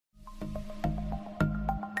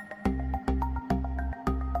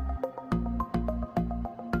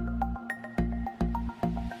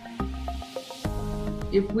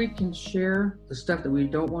If we can share the stuff that we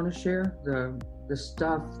don't want to share, the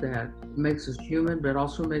stuff that makes us human but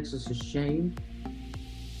also makes us ashamed,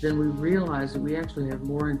 then we realize that we actually have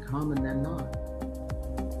more in common than not.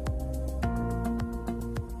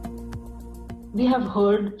 We have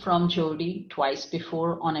heard from Jodi twice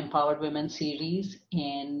before on Empowered Women series,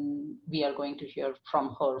 and we are going to hear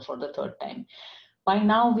from her for the third time. By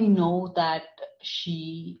now, we know that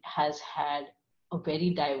she has had a very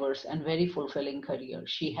diverse and very fulfilling career.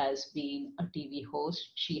 She has been a TV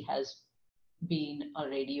host, she has been a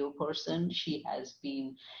radio person, she has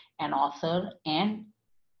been an author and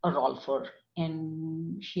a rolfer,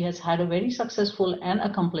 and she has had a very successful and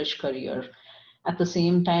accomplished career. At the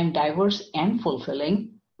same time, diverse and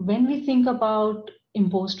fulfilling. When we think about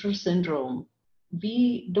imposter syndrome,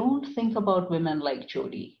 we don't think about women like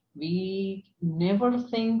Jodi. We never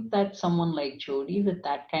think that someone like Jodi with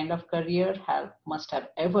that kind of career must have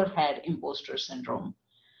ever had imposter syndrome.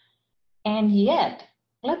 And yet,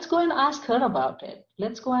 let's go and ask her about it.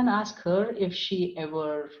 Let's go and ask her if she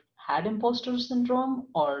ever had imposter syndrome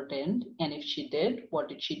or didn't. And if she did, what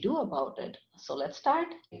did she do about it? So let's start.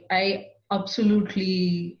 I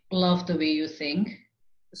absolutely love the way you think.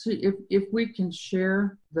 See, if we can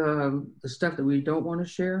share the stuff that we don't want to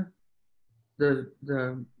share, the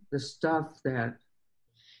stuff that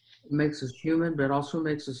makes us human but also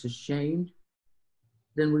makes us ashamed,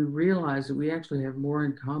 then we realize that we actually have more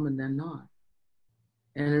in common than not.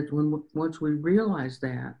 And once we realize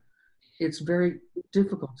that, it's very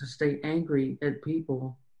difficult to stay angry at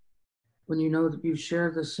people when you know that you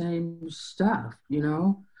share the same stuff,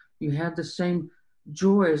 you have the same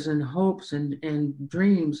joys and hopes and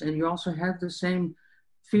dreams, and you also have the same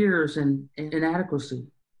fears and inadequacy,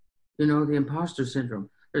 the imposter syndrome.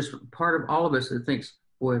 There's part of all of us that thinks,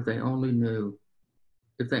 boy, if they only knew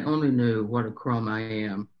what a crumb I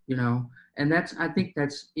am, and I think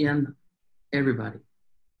that's in everybody.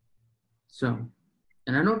 So,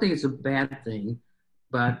 and I don't think it's a bad thing,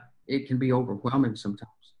 but it can be overwhelming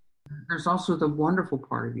sometimes. There's also the wonderful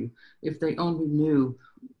part of you. If they only knew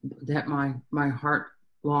that my heart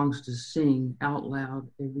longs to sing out loud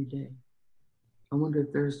every day. I wonder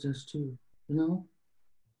if theirs does too, Don't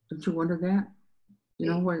you wonder that?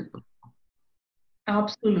 What?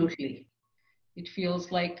 Absolutely. It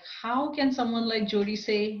feels like, how can someone like Jodi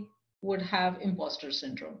say would have imposter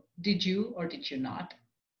syndrome? Did you or did you not?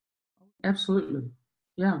 Absolutely.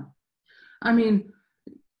 Yeah. I mean,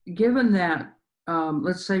 given that,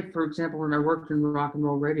 let's say, for example, when I worked in rock and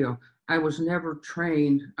roll radio, I was never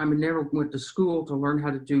trained. I never went to school to learn how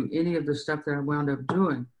to do any of the stuff that I wound up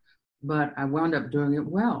doing, but I wound up doing it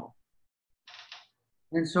well.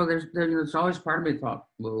 And so there's always part of me thought,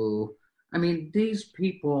 whoa. These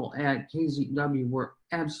people at KZW were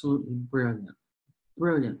absolutely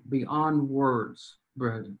brilliant, beyond words,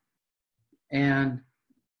 brilliant. And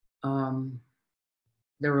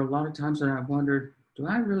there were a lot of times that I wondered, do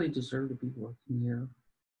I really deserve to be working here?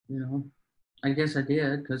 I guess I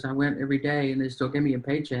did, because I went every day and they still gave me a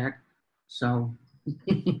paycheck. So.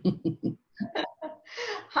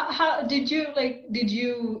 How did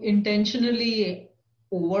you intentionally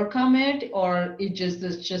overcome it, or just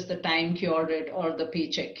the time cured it, or the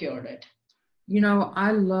paycheck cured it?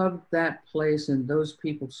 I loved that place and those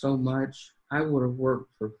people so much, I would have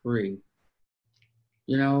worked for free.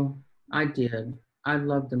 I did. I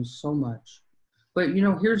loved them so much. But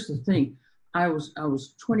here's the thing. I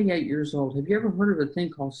was 28 years old. Have you ever heard of a thing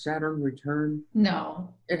called Saturn return?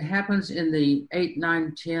 No. It happens in the 8,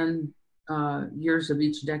 9, 10 years of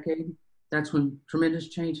each decade. That's when tremendous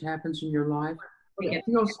change happens in your life. What it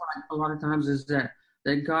feels like a lot of times is that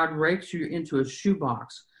God rakes you into a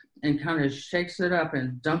shoebox and kind of shakes it up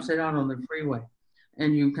and dumps it out on the freeway.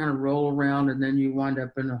 And you kind of roll around and then you wind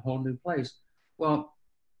up in a whole new place. Well,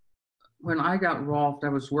 when I got Rolfed, I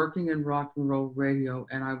was working in rock and roll radio,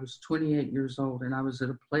 and I was 28 years old, and I was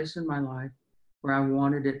at a place in my life where I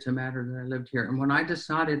wanted it to matter that I lived here. And when I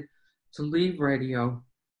decided to leave radio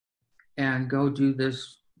and go do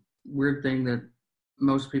this weird thing that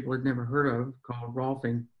most people had never heard of called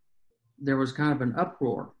Rolfing, there was kind of an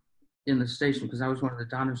uproar in the station because I was one of the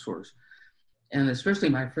dinosaurs. And especially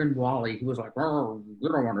my friend Wally, he was like, oh, you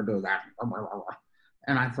don't want to do that.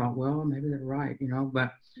 And I thought, well, maybe they're right,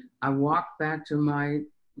 but I walked back to my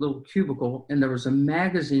little cubicle and there was a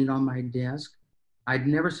magazine on my desk. I'd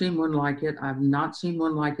never seen one like it. I've not seen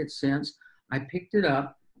one like it since. I picked it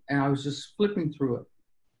up and I was just flipping through it.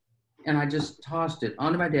 And I just tossed it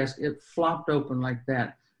onto my desk. It flopped open like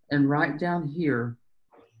that. And right down here,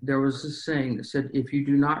 there was this saying that said, if you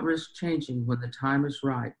do not risk changing when the time is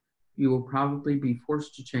right, you will probably be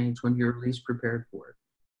forced to change when you're least prepared for it.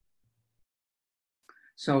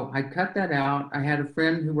 So I cut that out. I had a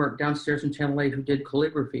friend who worked downstairs in Channel 8 who did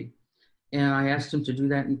calligraphy. And I asked him to do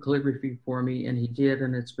that in calligraphy for me, and he did,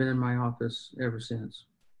 and it's been in my office ever since.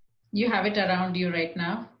 You have it around you right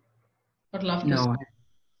now? I'd love to.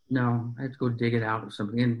 No, I had to go dig it out or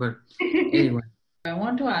something. But anyway. I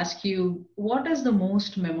want to ask you, what is the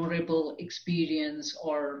most memorable experience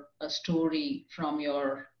or a story from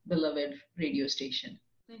your beloved radio station?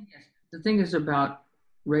 The thing is about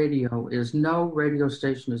radio is no radio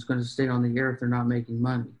station is going to stay on the air if they're not making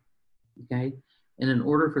money. Okay? And in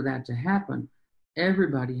order for that to happen,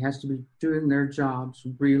 everybody has to be doing their jobs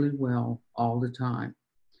really well all the time.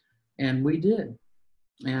 And we did.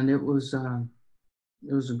 And it was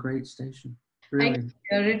a great station. Really. I can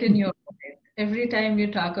hear it in your voice. Every time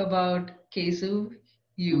you talk about KZOO,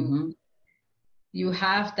 you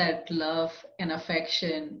have that love and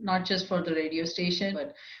affection, not just for the radio station,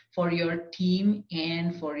 but for your team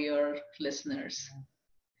and for your listeners.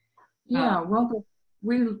 Yeah, well,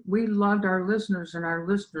 we loved our listeners, and our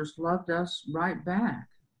listeners loved us right back.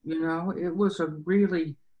 You know, it was a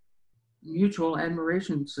really mutual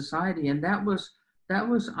admiration society, and that was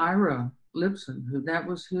Ira Lipson, who that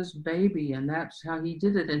was his baby, and that's how he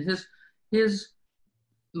did it. And his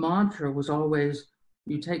mantra was always,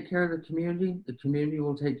 you take care of the community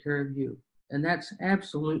will take care of you. And that's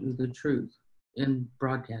absolutely the truth in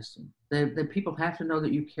broadcasting. The people have to know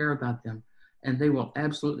that you care about them, and they will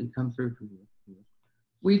absolutely come through for you.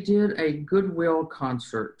 We did a goodwill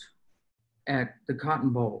concert at the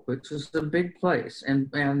Cotton Bowl, which is a big place. And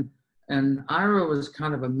Ira was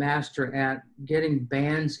kind of a master at getting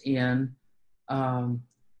bands in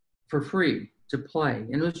for free to play.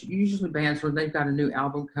 And it was usually bands when they've got a new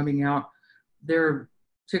album coming out, they're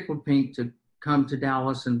tickled pink to come to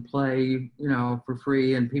Dallas and play, you know, for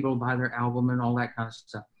free, and people buy their album and all that kind of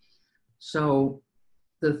stuff. So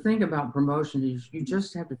the thing about promotion is you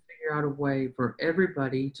just have to figure out a way for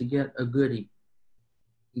everybody to get a goodie,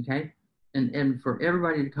 okay? And for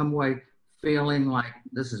everybody to come away feeling like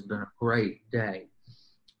this has been a great day.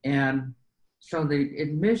 And so the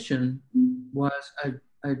admission was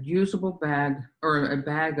a usable bag, or a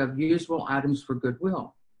bag of usable items for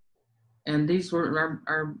Goodwill. And these were,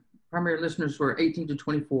 our primary listeners were 18 to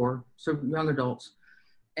 24, so young adults.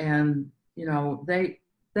 And, you know, they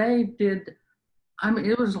did, I mean,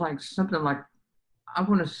 it was like something like, I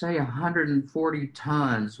want to say 140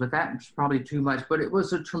 tons, but that's probably too much. But it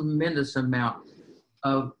was a tremendous amount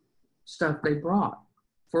of stuff they brought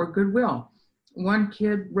for Goodwill. One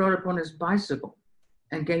kid rode up on his bicycle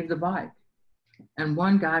and gave the bike. And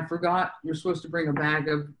one guy forgot you're supposed to bring a bag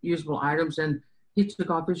of usable items, and he took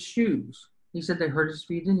off his shoes. He said they hurt his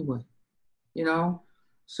feet anyway, you know?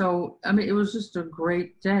 So, I mean, it was just a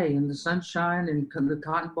great day in the sunshine and the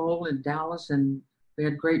Cotton Bowl in Dallas, and we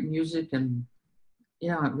had great music, and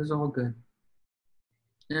yeah, it was all good.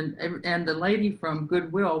 And the lady from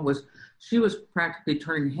Goodwill she was practically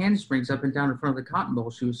turning handsprings up and down in front of the Cotton Bowl.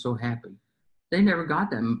 She was so happy. They never got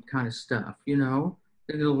that kind of stuff, you know?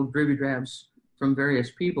 The little dribby drabs from various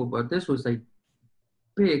people, but this was a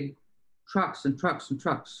big trucks and trucks and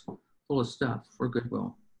trucks full of stuff for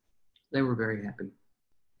Goodwill. They were very happy.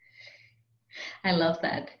 I love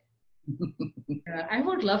that. I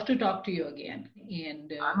would love to talk to you again.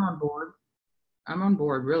 And I'm on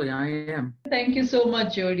board, really, I am. Thank you so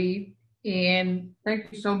much, Jody. And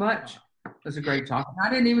thank you so much. It was a great talk. I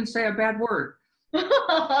didn't even say a bad word.